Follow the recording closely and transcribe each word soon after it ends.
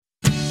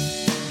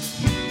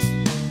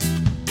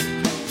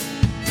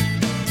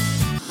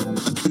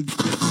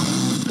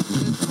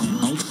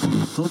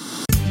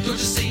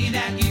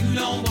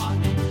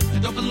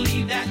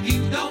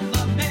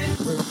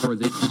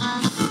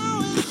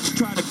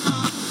Try to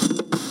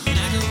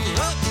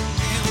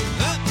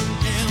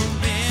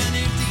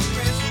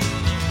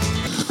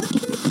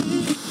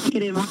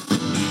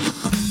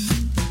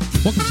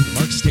Welcome to the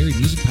Mark Stary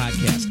Music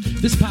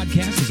Podcast. This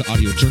podcast is an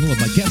audio journal of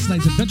my guest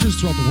night's adventures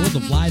throughout the world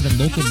of live and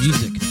local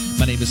music.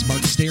 My name is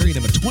Mark Stary,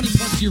 and I'm a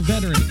 20-plus year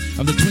veteran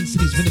of the Twin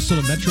Cities,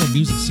 Minnesota metro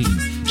music scene.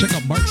 Check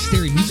out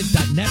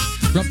markstarymusic.net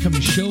for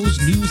upcoming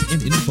shows, news,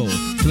 and info.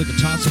 If you'd like to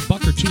toss a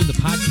buck or two in the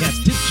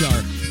podcast tip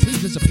jar,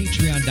 please visit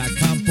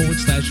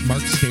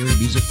patreon.com/Mark Stary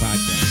Music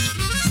Podcast.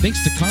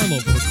 Thanks to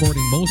Carlo for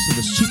recording most of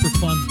the super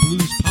fun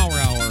Blues Power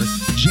Hour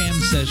jam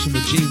session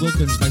with Jay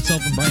Wilkins,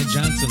 myself, and Brian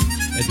Johnson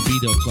at the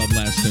Beadle Club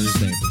last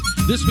Thursday.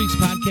 This week's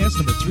podcast,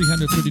 number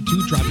 332,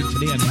 dropping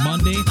today on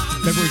Monday,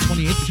 February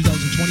 28th,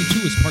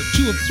 2022, is part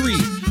 2 of 3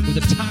 with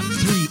the top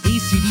 3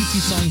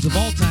 AC/DC songs of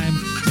all time,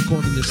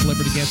 according to the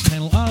celebrity guest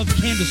panel of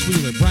Candace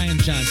Wheeler, Brian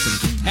Johnson,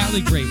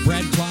 Allie Gray,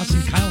 Brad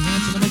Clausen, Kyle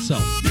Hansen, and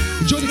myself.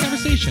 Enjoy the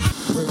conversation.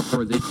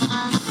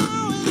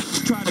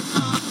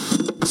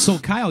 So,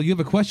 Kyle, you have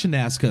a question to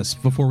ask us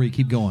before we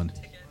keep going.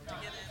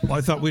 Well,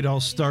 I thought we'd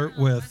all start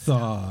with,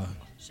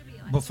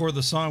 before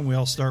the song, we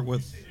all start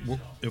with,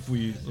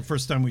 the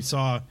first time we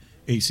saw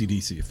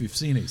AC/DC, if we've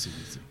seen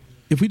AC/DC.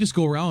 If we just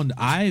go around,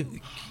 You want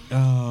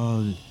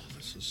to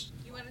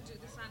do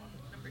this on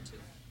number 2?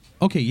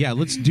 Okay, yeah,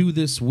 let's do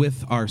this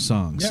with our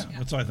songs. Yeah,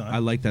 that's what I thought. I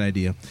like that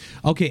idea.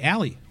 Okay,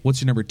 Allie,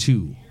 what's your number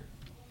 2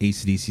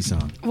 AC/DC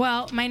song?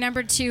 Well, my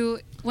number 2,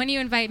 when you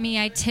invite me,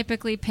 I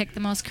typically pick the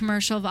most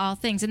commercial of all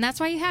things. And that's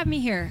why you have me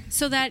here,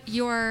 so that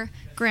your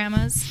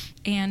grandmas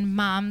and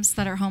moms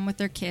that are home with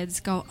their kids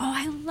go, oh,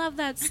 I love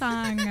that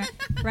song,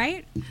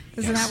 right?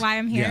 Isn't that why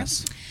I'm here?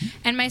 Yes.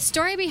 And my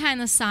story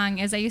behind the song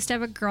is I used to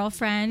have a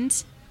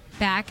girlfriend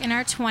back in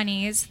our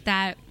 20s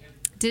that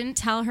didn't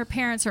tell her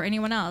parents or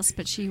anyone else,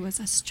 but she was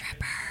a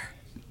stripper.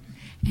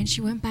 And she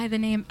went by the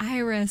name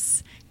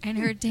Iris, and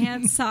her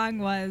dance song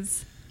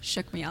was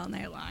Shook Me All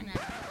Night Long.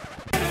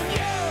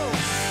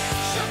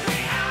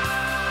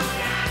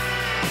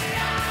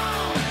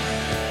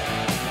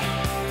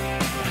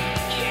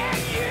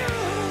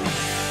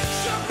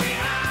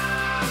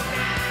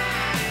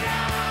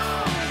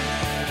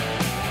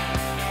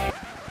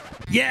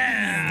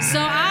 Yeah! So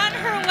on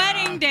her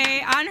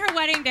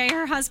wedding day,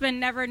 her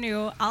husband never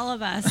knew. All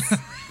of us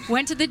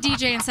went to the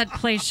DJ and said,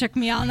 play Shook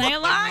Me All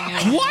Night Long.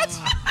 What?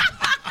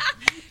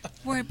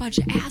 We're a bunch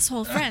of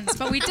asshole friends,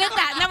 but we did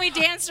that, and then we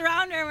danced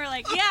around her, and we're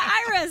like, yeah,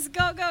 Iris,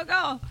 go, go,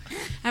 go.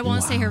 I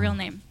won't say her real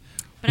name.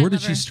 But Where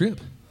did she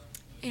strip?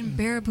 In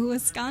Baraboo,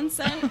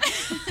 Wisconsin.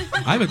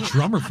 I have a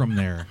drummer from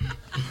there.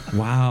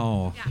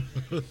 Wow.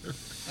 Yeah.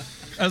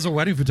 As a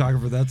wedding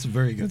photographer, that's a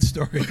very good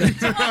story.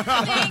 Thank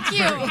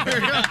you.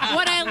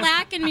 What I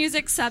lack in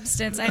music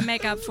substance, I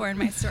make up for in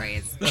my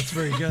stories. That's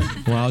very good.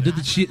 Wow.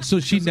 So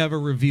she never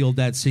revealed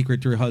that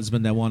secret to her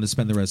husband that wanted to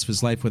spend the rest of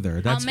his life with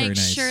her. That's I'll make very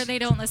nice. sure they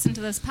don't listen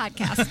to this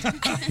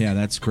podcast. Yeah,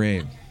 that's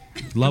great.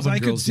 Love when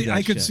girls do that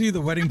I could shit. see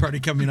the wedding party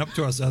coming up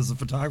to us as the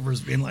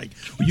photographers being like,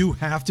 you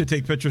have to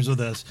take pictures of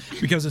this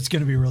because it's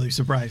going to be really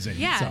surprising.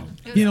 Yeah. So.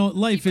 You know,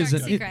 life Keep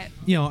isn't. our secret.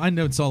 I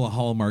know it's all a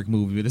Hallmark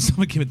movie, but if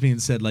someone came with me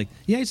and said, like,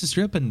 yeah, I used to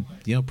strip and,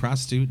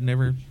 prostitute and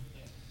never.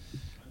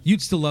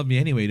 You'd still love me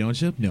anyway,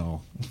 don't you?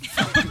 No.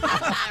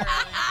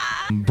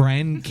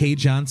 Brian K.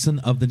 Johnson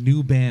of the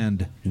new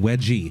band,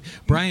 Wedgie.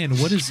 Brian,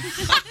 what is.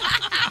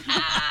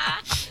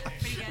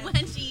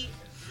 Wedgie.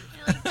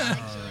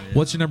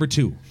 What's your number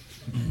 2?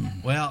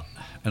 Well,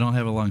 I don't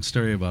have a long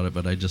story about it,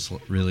 but I just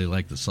really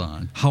like the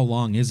song. How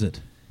long is it?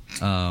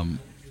 Well,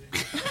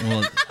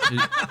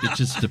 it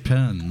just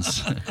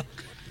depends.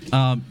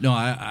 No,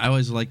 I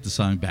always like the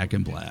song Back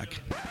in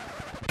Black.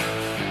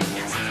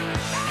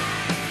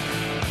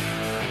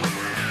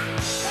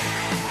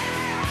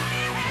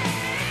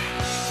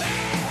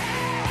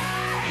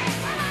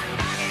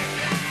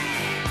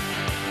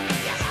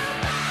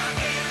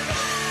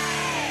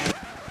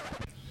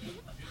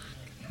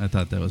 I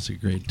thought that was a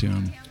great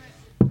tune.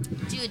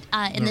 Dude,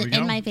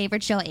 in my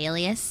favorite show,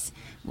 Alias,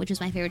 which was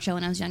my favorite show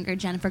when I was younger,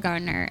 Jennifer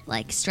Gardner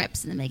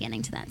strips in the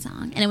beginning to that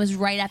song, and it was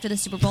right after the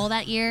Super Bowl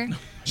that year.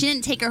 She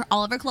didn't take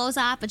all of her clothes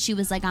off, but she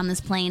was on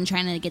this plane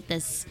trying to get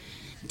this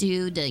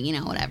dude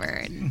to whatever,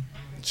 and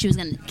she was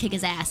gonna kick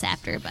his ass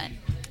after, but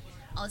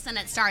all of a sudden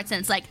it starts and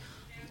it's like.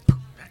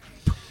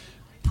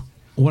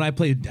 When I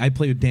played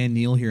with Dan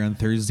Neal here on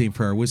Thursday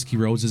for our Whiskey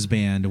Roses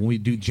band, and when we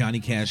do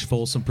Johnny Cash,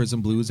 Folsom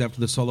Prison Blues, after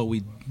the solo,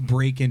 we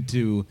break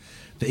into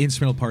the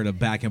instrumental part of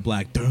Back in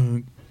Black.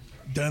 Dun,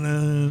 dun,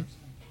 dun,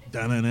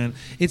 dun, dun, dun.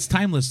 It's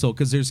timeless, though,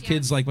 because there's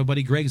kids like my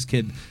buddy Greg's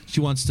kid. She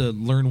wants to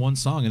learn one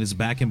song, and it's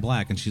Back in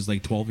Black, and she's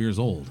like 12 years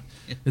old.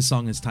 This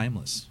song is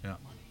timeless. Yeah.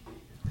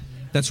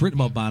 That's written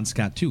about Bon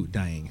Scott, too,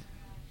 dying.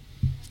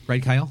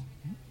 Right, Kyle?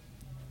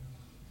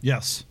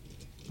 Yes.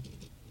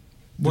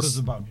 What is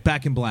it about?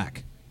 Back in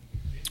Black.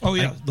 Oh,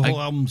 yeah. The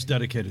whole album's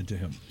dedicated to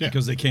him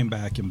because they came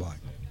back in black.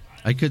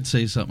 I could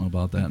say something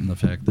about that in the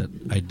fact that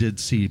I did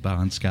see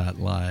Bon Scott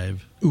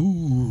live.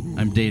 Ooh.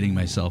 I'm dating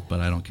myself, but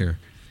I don't care.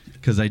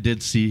 Because I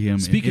did see him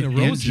Speaking of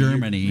Rosie, in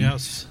Germany.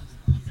 Yes.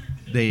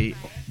 They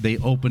they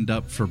opened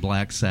up for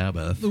Black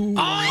Sabbath. Oh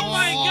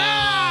my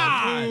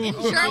God! In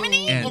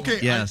Germany? And, Okay,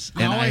 yes.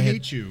 Now I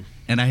hate you.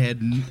 And I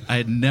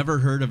had never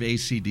heard of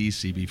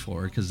AC/DC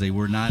before because they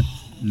were not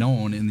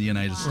known in the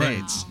United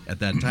States at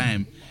that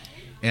time.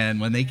 And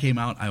when they came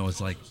out, I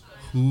was like,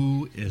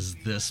 who is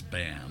this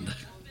band?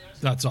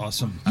 That's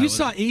awesome. You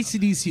saw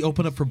AC/DC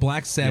open up for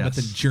Black Sabbath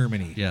Yes. in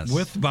Germany. Yes.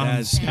 With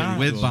Bon Scott.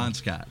 With Bon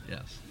Scott,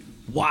 yes.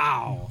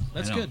 Wow.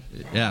 That's I know. good.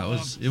 Yeah,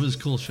 it was a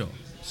cool show.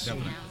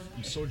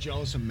 I'm so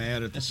jealous and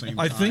mad at the same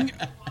I time.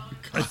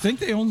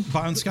 think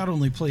Bon Scott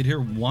only played here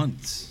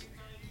once.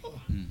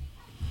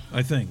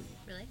 I think.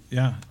 Really?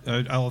 Yeah,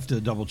 I'll have to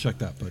double check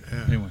that. But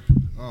anyway,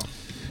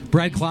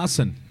 Brad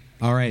Clausen.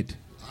 All right.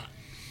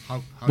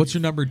 How What's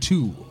your number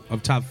 2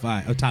 of top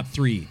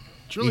 3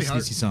 It's really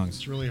hard. AC/DC songs?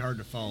 It's really hard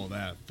to follow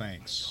that.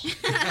 Thanks.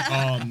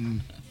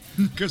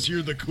 Because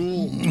you're the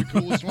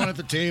coolest one at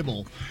the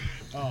table.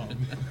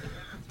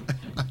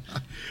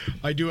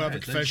 I do have a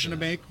confession to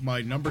make.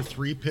 My number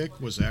 3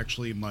 pick was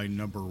actually my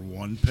number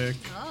 1 pick.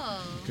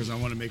 Because I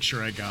want to make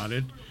sure I got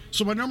it.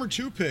 So my number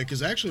 2 pick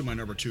is actually my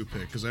number 2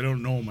 pick because I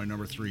don't know my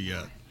number 3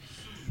 yet.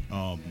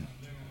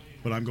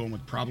 But I'm going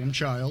with Problem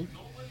Child.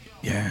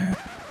 yeah.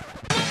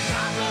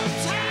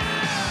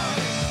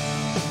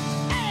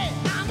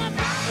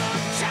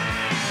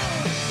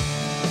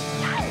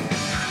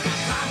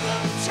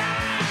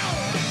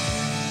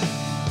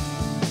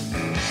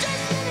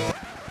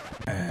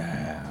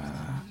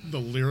 The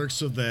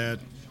lyrics of that,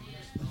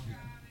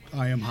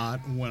 I am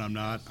hot when I'm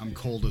not, I'm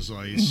cold as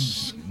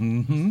ice.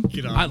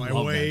 Get out I of my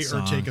love way that or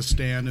song. take a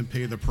stand and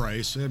pay the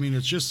price. I mean,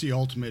 it's just the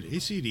ultimate.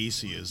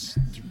 AC/DC is.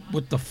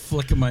 With the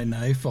flick of my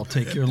knife, I'll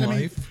take your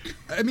life.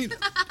 I mean,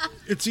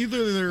 it's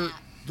either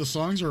the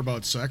songs are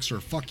about sex or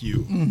fuck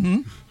you.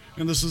 Mm-hmm.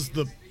 And this is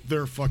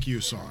their fuck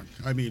you song.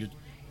 I mean,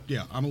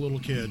 yeah, I'm a little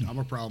kid. I'm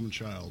a problem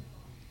child.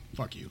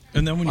 Fuck you.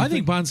 And then when you I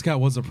think Bon Scott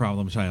was a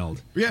problem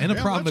child. Yeah, and a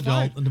yeah, problem that's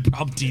adult fine. and a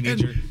problem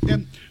teenager.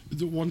 And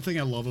the one thing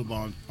I love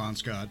about Bon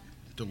Scott,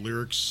 the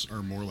lyrics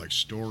are more like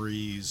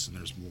stories, and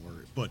there's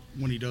more. But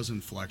when he does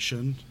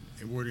inflection,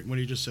 and when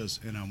he just says,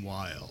 "and I'm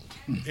wild,"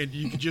 and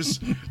you could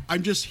just,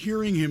 I'm just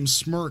hearing him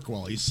smirk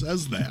while he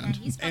says that,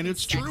 he's and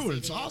it's fucking true. sexy,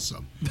 It's dude.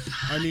 awesome.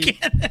 I mean,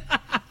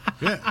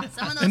 yeah,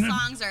 Some of those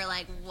songs are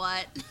like,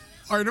 what?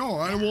 I know.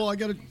 I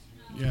gotta.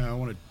 Yeah, I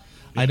want to.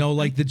 I know,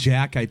 like the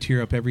Jack, I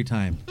tear up every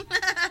time.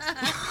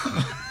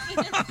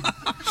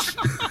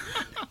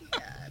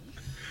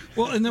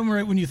 well, and then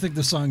right when you think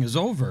the song is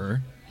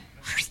over,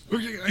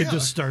 it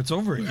just starts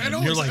over again. I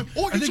know, You're it's like, like,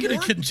 oh, are they it's going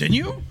more? to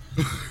continue?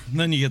 And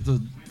then you get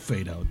the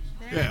fade out.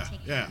 Yeah,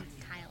 yeah.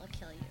 Kyle will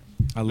kill you.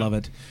 I love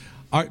it.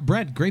 All right,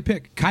 Brad, great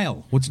pick.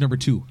 Kyle, what's number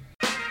 2?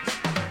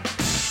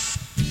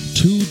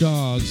 2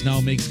 dogs now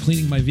makes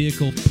cleaning my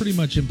vehicle pretty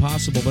much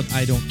impossible, but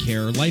I don't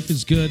care. Life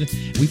is good.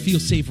 We feel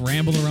safe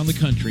rambling around the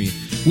country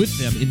with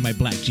them in my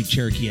black Jeep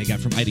Cherokee I got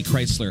from ID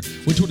Chrysler.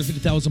 Went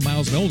 250,000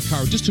 miles. My old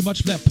car was just too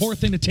much for that poor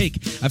thing to take.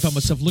 I found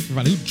myself looking for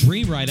my new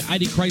dream ride at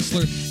ID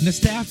Chrysler, and the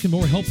staff can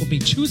more help with me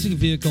choosing a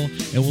vehicle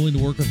and willing to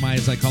work with my,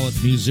 as I call it,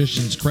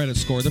 musician's credit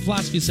score. The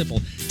philosophy is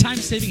simple.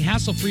 Time-saving,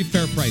 hassle-free,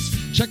 fair price.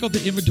 Check out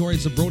the inventory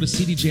at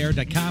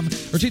ZambrotaCDJR.com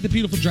or take the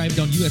beautiful drive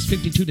down US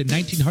 52 to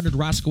 1900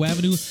 Roscoe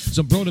Avenue,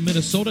 Zambroda,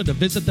 Minnesota to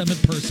visit them in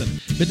person.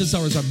 Business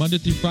hours are Monday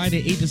through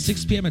Friday, 8 to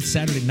 6 p.m. and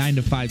Saturday, 9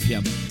 to 5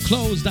 p.m.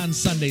 Closed on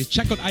Sundays.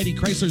 Check out ID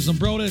Chrysler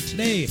Zambroda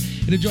today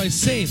and enjoy a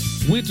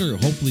safe winter,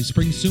 hopefully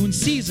spring soon,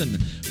 season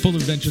full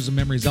of adventures and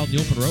memories out in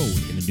the open road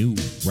in a new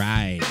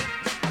ride.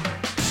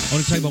 I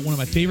want to tell you about one of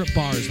my favorite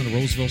bars in the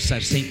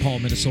Roseville/St. Paul,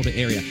 Minnesota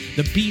area.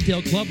 The B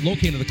Dale Club,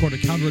 located on the corner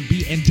of County Road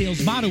B. And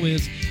Dale's motto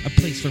is a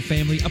place for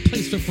family, a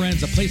place for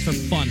friends, a place for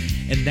fun.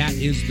 And that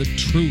is the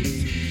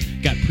truth.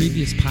 Got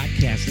previous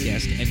podcast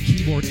guest and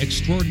keyboard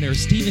extraordinaire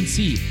Stephen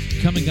C.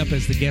 coming up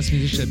as the guest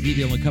musician at B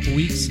Dale in a couple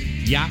weeks.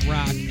 Yacht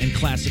rock and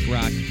classic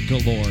rock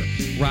galore.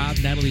 Rob,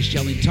 Natalie,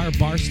 Shelley, Tar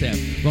Bar staff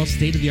are all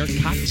state-of-the-art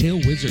cocktail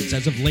wizards.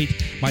 As of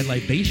late, my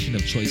libation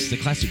of choice is the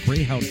classic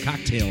Greyhound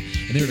cocktail.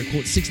 And there to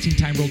quote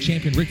 16-time world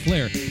champion Ric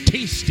Flair,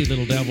 tasty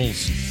little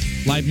devils.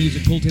 Live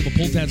music, pool table,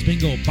 pull tabs,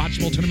 bingo, bocce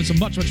ball tournaments, and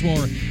much, much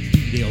more.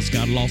 B Dale's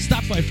got it all.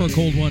 Stop by for a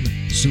cold one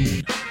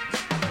soon.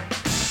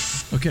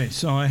 Okay,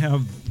 so I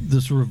have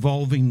this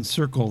revolving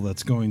circle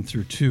that's going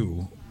through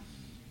 2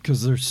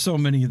 because there's so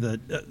many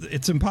that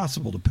it's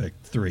impossible to pick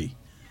 3.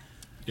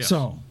 Yes.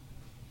 So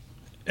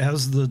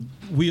as the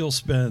wheel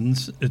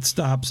spins, it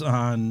stops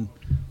on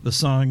the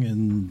song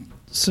in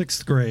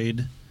 6th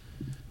grade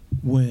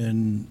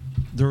when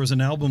there was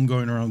an album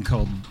going around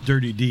called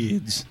Dirty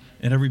Deeds,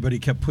 and everybody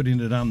kept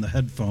putting it on the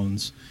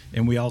headphones,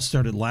 and we all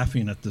started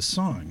laughing at the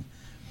song.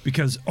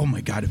 Because, oh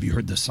my God, have you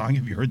heard this song?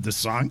 Have you heard this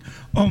song?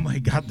 Oh my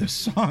God, this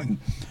song.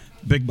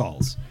 Big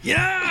Balls.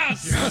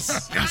 Yes!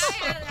 Yes. I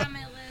had it on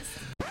my list.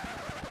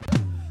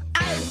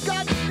 I've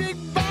got big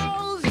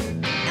balls.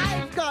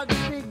 I've got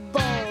big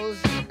balls.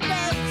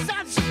 They're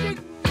such big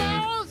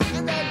balls,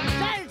 and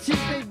they're dirty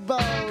big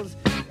balls.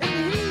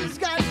 And he's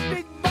got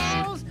big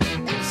balls,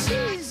 and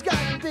she's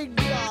got big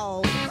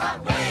balls.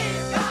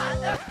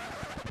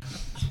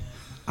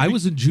 I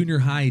was in junior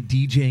high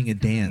DJing a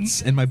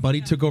dance, and my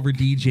buddy took over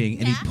DJing,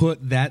 and he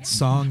put that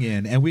song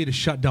in, and we had to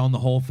shut down the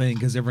whole thing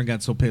because everyone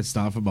got so pissed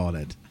off about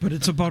it. But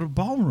it's about a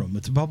ballroom.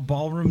 It's about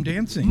ballroom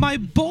dancing. My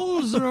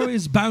balls are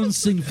always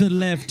bouncing to the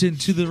left and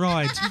to the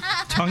right.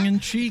 Tongue in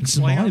cheek. It's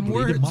play my on belief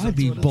words. that my That's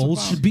big what it's balls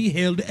about. should be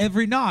held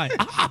every night.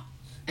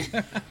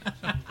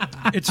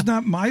 It's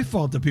not my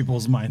fault that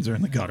people's minds are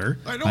in the gutter.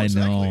 I know I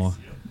exactly. know.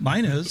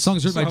 Mine is.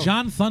 Song's written by So-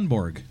 John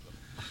Thunborg.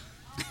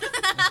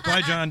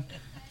 Bye, John.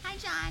 Hi,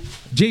 John.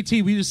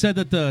 JT, we just said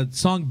that the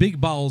song Big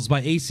Balls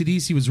by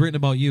AC/DC was written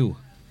about you.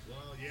 Well,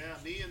 yeah,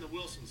 me and the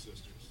Wilson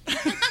sisters.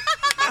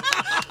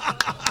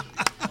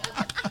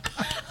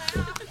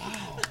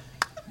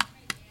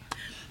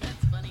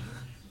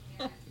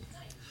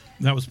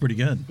 That was pretty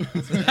good.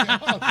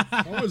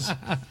 That was.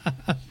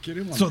 Get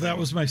him on So the that phone.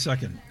 was my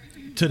second.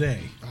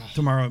 Today.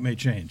 Tomorrow it may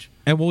change.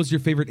 And what was your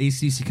favorite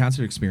AC/DC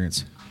concert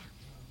experience?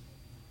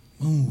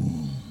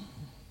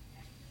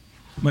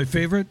 My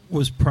favorite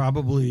was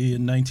probably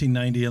in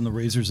 1990 on the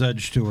Razor's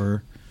Edge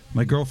tour.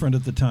 My girlfriend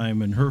at the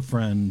time and her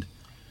friend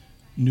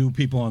knew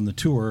people on the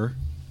tour.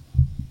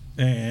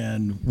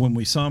 And when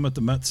we saw them at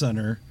the Met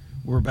Center,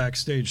 we were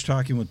backstage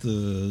talking with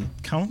the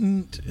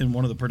accountant and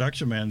one of the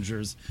production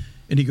managers.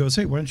 And he goes,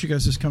 "Hey, why don't you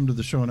guys just come to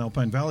the show in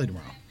Alpine Valley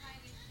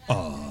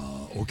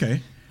tomorrow?"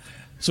 Okay.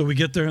 So we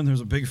get there, and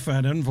there's a big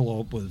fat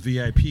envelope with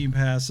VIP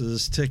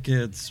passes,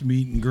 tickets,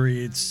 meet and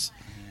greets.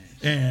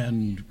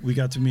 And we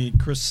got to meet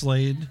Chris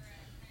Slade,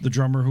 the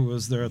drummer who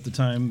was there at the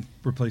time,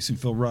 replacing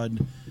Phil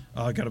Rudd.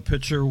 Got a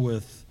picture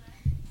with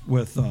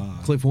Cliff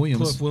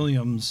Williams. Cliff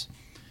Williams.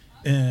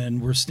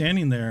 And we're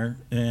standing there,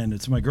 and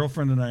it's my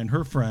girlfriend and I and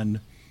her friend.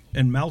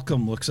 And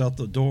Malcolm looks out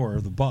the door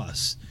of the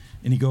bus,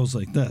 and he goes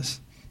like this.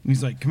 And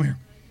he's like, "Come here."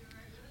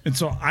 And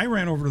so I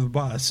ran over to the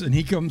bus, and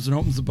he comes and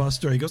opens the bus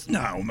door. He goes,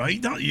 "No,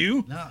 mate, not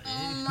you." And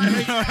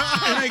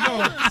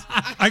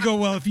I go,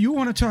 "Well, if you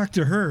want to talk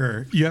to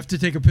her, you have to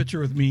take a picture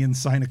with me and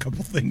sign a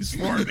couple things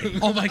for me."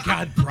 Oh my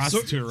God,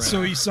 prostitute!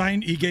 So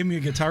he gave me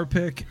a guitar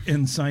pick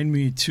and signed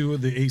me 2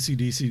 of the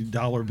AC/DC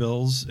dollar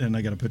bills, and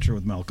I got a picture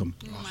with Malcolm.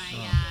 Oh my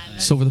God.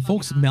 So for the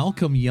folks,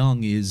 Malcolm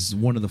Young is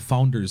one of the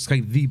founders,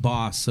 kind of the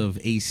boss of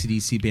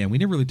AC/DC band. We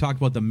never really talked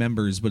about the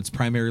members, but it's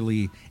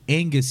primarily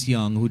Angus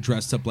Young, who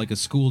dressed up like a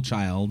school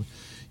child,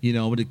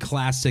 with a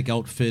classic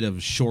outfit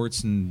of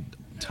shorts and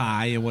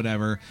tie and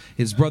whatever.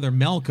 His brother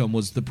Malcolm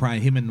was the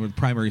primary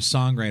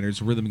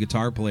songwriters, rhythm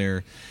guitar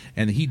player,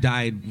 and he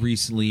died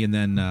recently. And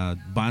then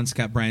Bon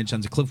Scott, Brian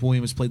Johnson, Cliff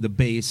Williams played the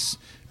bass,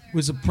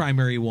 was a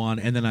primary one,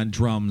 and then on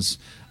drums,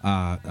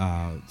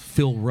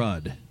 Phil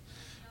Rudd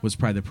was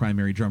probably the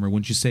primary drummer.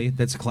 Wouldn't you say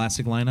that's a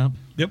classic lineup?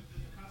 Yep.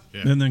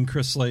 Yeah. And then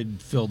Chris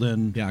Slade filled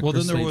in. Yeah, Well,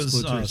 Chris then there Slade's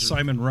was flute.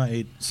 Simon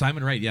Wright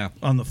Simon Wright, yeah.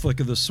 on the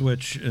flick of the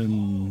switch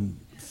and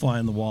Fly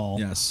on the Wall.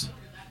 Yes.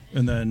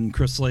 And then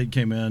Chris Slade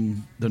came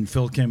in. Then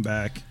Phil came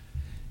back.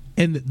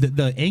 And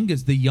the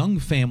Angus, the Young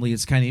family,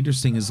 is kind of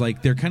interesting. Is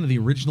like they're kind of the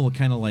original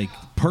kind of like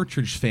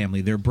Partridge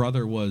family. Their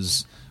brother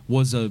was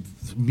a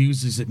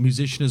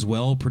musician as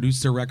well,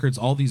 produced their records.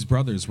 All these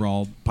brothers were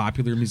all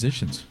popular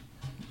musicians.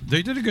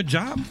 They did a good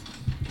job,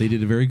 They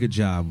did a very good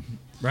job.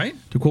 right?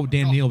 To quote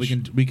Dan Neal, we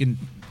can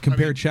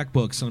compare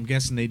checkbooks, and I'm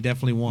guessing they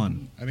definitely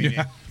won. I mean,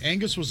 Yeah.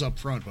 Angus was up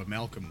front, but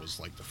Malcolm was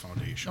like the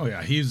foundation. Oh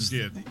yeah, he's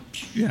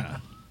Yeah.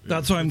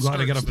 That's why I'm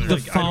glad I got a starts The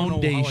there.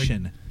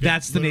 Foundation.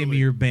 That's the name of literally.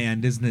 your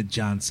band, isn't it,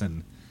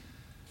 Johnson?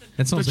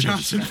 That The sounds like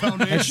Johnson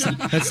Foundation.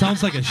 that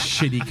sounds like a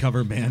shitty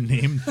cover band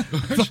name.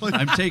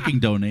 I'm taking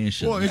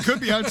donations. Well, it could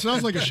be. It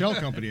sounds like a shell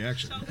company,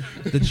 actually.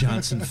 The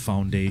Johnson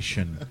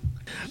Foundation.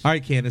 All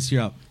right, Candace,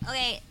 you're up.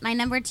 Okay, my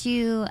number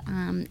 2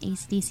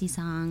 AC/DC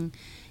song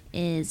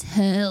is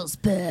Hell's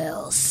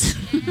Bells.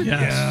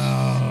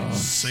 yes.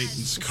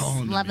 Satan's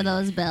calling. Love me.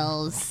 those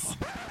bells.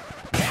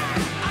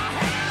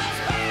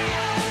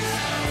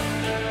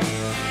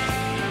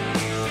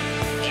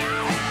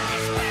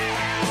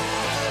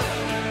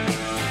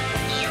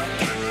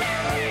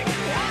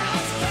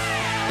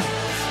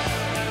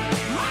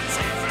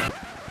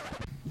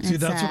 See,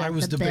 It's, that's what I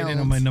was the debating on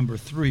build. my number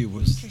 3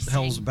 was Interesting.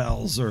 Hell's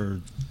Bells or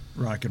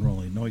Rock and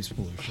Rolling Noise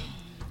Pollution.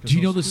 Do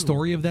you know the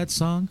story of that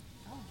song?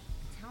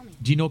 Tell me.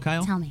 Do you know,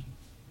 Kyle? Tell me.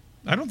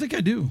 I don't think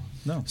I do.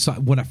 No. So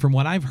from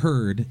what I've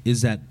heard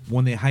is that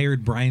when they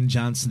hired Brian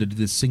Johnson to do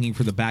the singing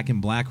for the Back in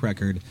Black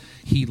record,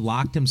 he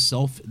locked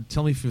himself.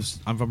 Tell me if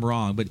I'm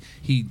wrong, but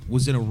he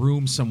was in a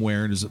room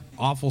somewhere and there's an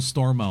awful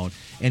storm out,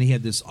 and he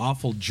had this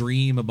awful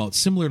dream about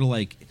similar to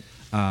like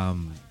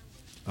the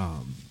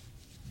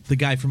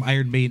guy from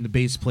Iron Maiden, the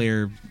bass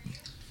player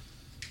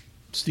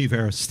Steve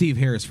Harris. Steve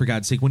Harris, for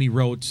God's sake, when he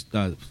wrote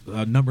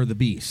Number of the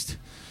Beast.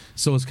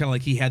 So it's kind of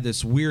like he had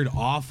this weird,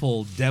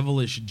 awful,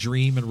 devilish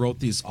dream and wrote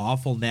these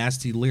awful,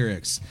 nasty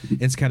lyrics.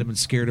 And it's kind of been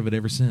scared of it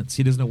ever since.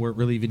 He doesn't know where it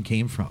really even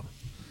came from.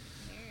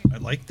 I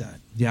like that.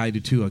 Yeah, I do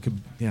too. I could.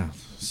 Yeah.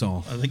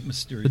 So I think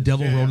Mysterious. the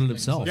devil Yeah, wrote yeah. it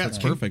himself. Yeah, That's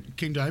King, perfect.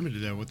 King Diamond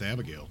did that with the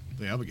Abigail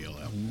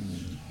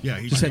album. Yeah,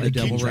 he Just had the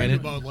devil write it?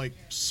 about like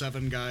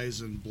 7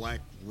 guys in black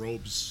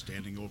robes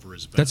standing over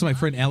his bed. That's what my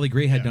friend Allie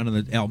Gray had done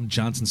on the album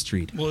Johnson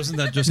Street. Well, isn't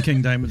that just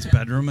King Diamond's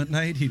bedroom at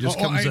night? He just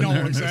comes I in know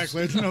there.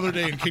 exactly. It's another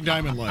day in King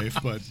Diamond life,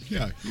 but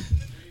yeah.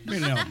 I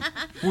mean,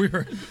 We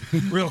were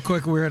real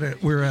quick. We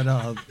were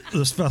at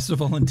this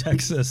festival in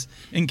Texas,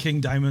 and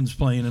King Diamond's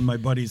playing, and my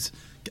buddy's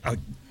a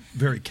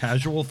very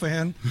casual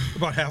fan.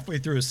 About halfway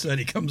through his set,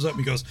 he comes up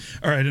and he goes,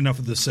 "All right, enough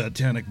of this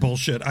satanic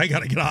bullshit. I got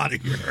to get out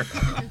of here."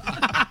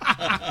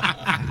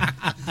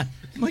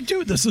 I'm like,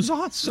 dude, this is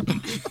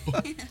awesome.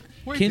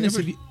 Candace,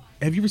 have you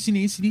ever seen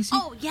AC/DC?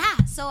 Oh, yeah.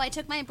 So I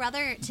took my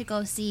brother to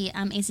go see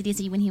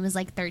AC/DC when he was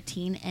like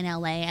 13 in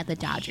LA at the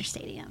Dodger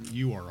Stadium.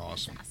 You are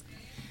awesome.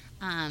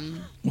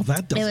 Well,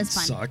 that doesn't was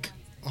fun. suck.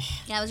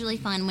 Yeah, it was really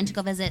fun. Went to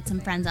go visit some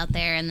friends out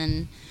there, and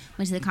then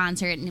went to the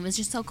concert, and it was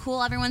just so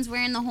cool. Everyone's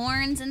wearing the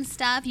horns and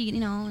stuff, you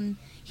know. And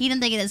he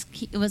didn't think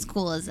it was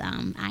cool as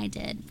I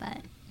did,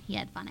 but he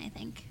had fun. I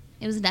think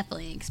it was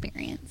definitely an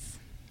experience.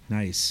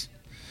 Nice.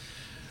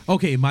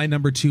 Okay, my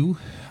number 2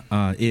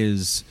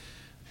 is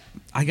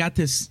I got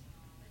this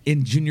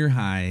in junior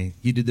high.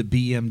 You did the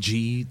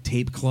BMG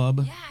Tape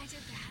Club. Yeah, I did that.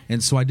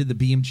 And so I did the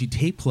BMG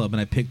Tape Club,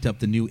 and I picked up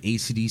the new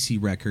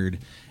AC/DC record,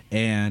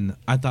 and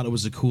I thought it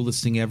was the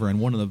coolest thing ever. And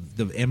one of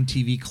the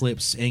MTV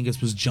clips, Angus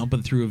was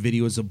jumping through a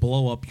video as a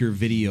blow up your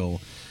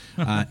video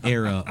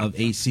era of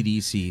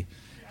AC/DC.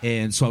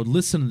 And so I would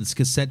listen to this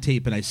cassette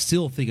tape, and I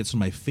still think it's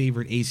one of my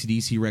favorite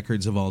AC/DC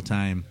records of all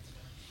time.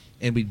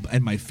 And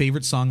my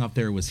favorite song off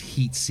there was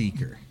Heat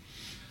Seeker.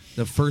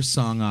 The first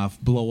song off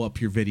Blow Up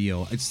Your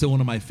Video. It's still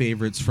one of my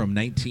favorites from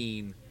I got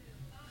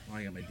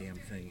my damn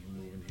thing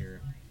moving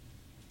here.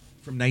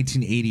 From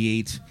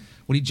 1988.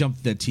 When he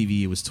jumped that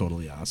TV, it was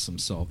totally awesome.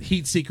 So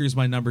Heat Seeker is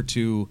my number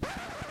 2.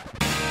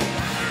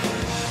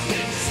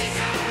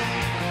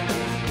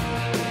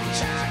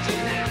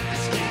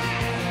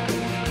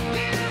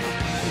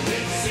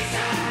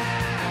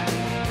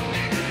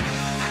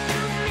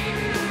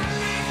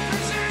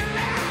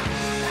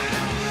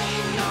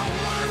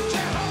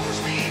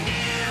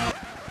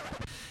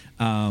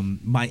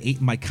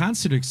 My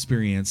concert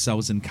experience, I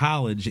was in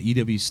college at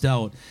UW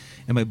Stout,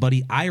 and my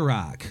buddy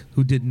IROC,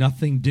 who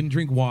didn't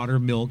drink water,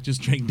 milk,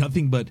 just drank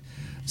nothing but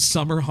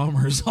summer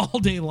Hummers all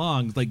day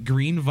long, like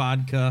green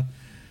vodka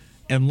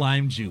and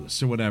lime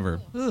juice or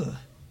whatever. Ugh.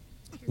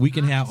 We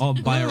can I'll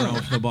buy our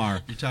own from the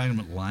bar. You're talking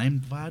about lime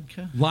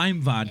vodka?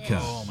 Lime vodka.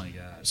 Oh, my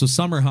God. So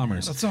summer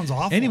Hummers. That sounds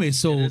awful. Anyway,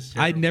 so is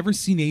terrible. I'd never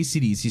seen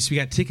AC/DC, so we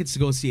got tickets to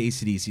go see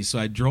AC/DC. So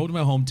I drove to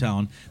my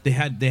hometown. They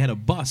had a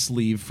bus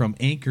leave from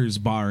Anchor's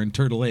Bar in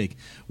Turtle Lake.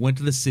 Went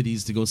to the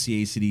cities to go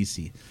see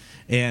AC/DC.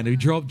 And we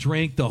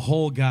drank the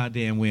whole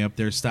goddamn way up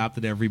there, stopped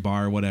at every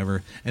bar,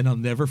 whatever. And I'll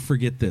never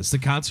forget this. The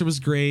concert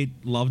was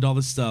great, loved all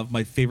the stuff.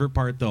 My favorite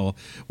part, though,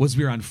 was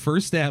we were on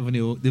First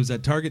Avenue. It was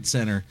at Target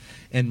Center,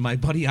 and my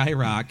buddy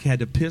IROC had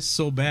to piss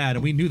so bad,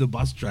 and we knew the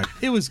bus truck.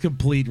 It was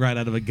complete right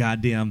out of a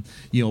goddamn,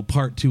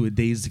 part 2 of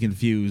Dazed and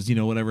Confused,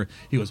 whatever.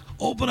 He goes,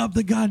 "Open up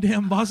the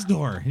goddamn bus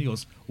door." And he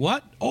goes,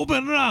 "What?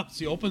 Open it up." So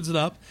he opens it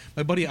up.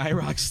 My buddy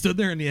IROC stood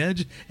there on the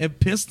edge and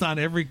pissed on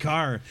every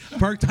car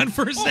parked on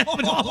First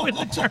Avenue all the way to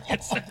the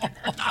Target Center.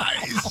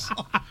 Nice.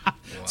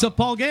 So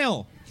Paul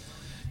Gale.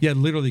 Yeah,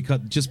 literally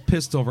just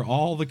pissed over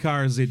all the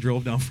cars they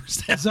drove down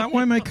First Avenue. Is that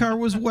why my car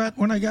was wet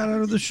when I got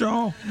out of the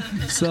show?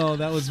 So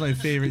that was my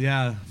favorite,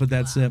 yeah, but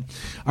that's it.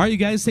 All right, you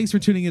guys, thanks for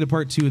tuning in to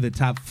part 2 of the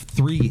top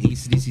 3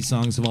 AC/DC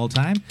songs of all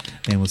time,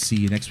 and we'll see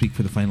you next week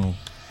for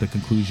the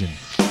conclusion.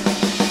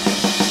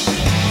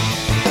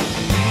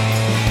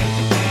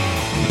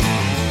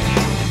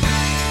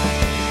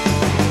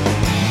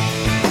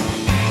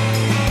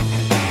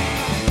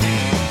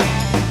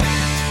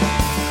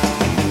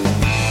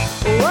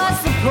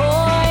 What's the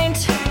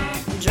point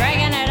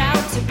dragging it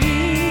out to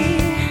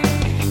be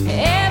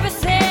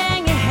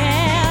everything you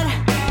had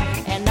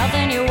and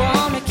nothing you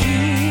want to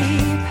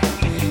keep?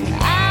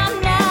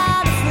 I'm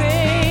not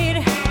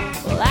afraid.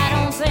 Well, I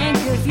don't think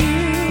of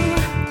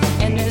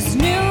you in this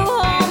new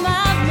home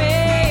I've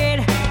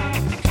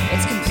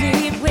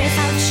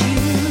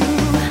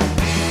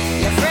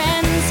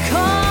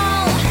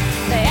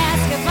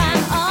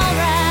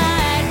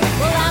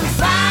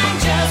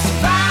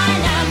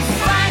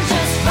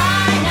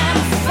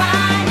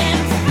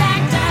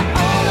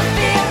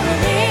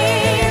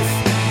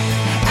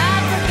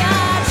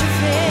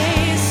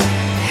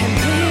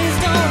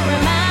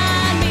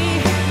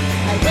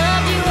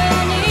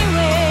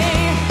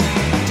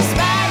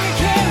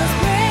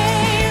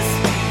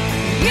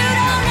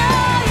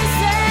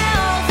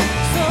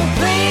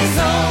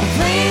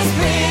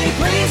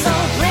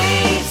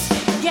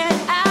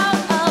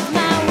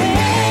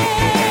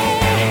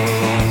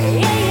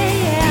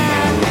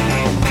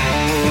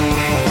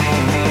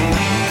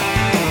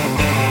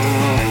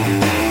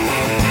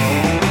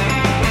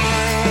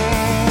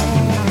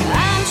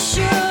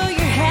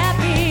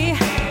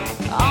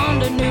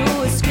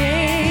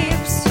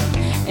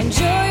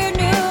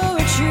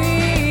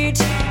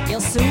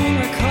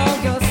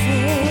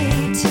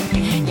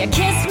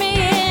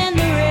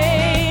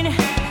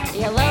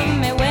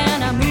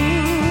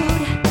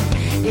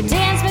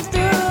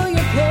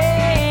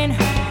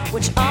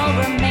all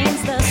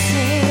remains the same.